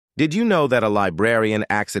Did you know that a librarian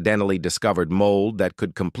accidentally discovered mold that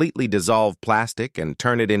could completely dissolve plastic and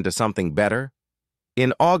turn it into something better?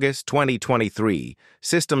 In August 2023,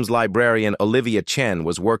 systems librarian Olivia Chen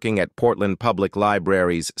was working at Portland Public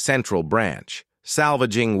Library's Central Branch,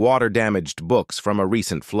 salvaging water-damaged books from a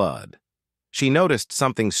recent flood. She noticed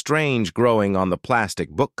something strange growing on the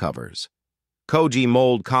plastic book covers. Koji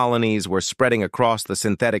mold colonies were spreading across the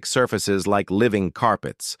synthetic surfaces like living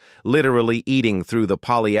carpets, literally eating through the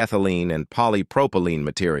polyethylene and polypropylene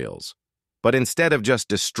materials. But instead of just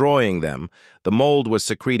destroying them, the mold was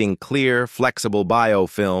secreting clear, flexible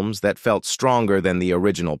biofilms that felt stronger than the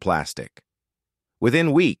original plastic.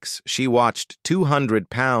 Within weeks, she watched 200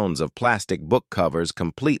 pounds of plastic book covers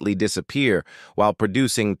completely disappear while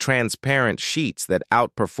producing transparent sheets that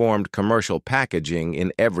outperformed commercial packaging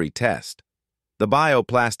in every test. The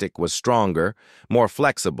bioplastic was stronger, more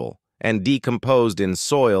flexible, and decomposed in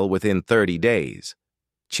soil within 30 days.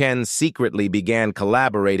 Chen secretly began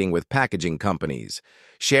collaborating with packaging companies,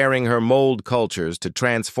 sharing her mold cultures to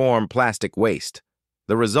transform plastic waste.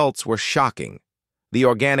 The results were shocking. The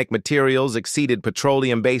organic materials exceeded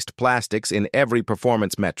petroleum-based plastics in every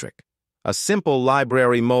performance metric. A simple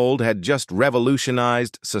library mold had just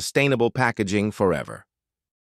revolutionized sustainable packaging forever.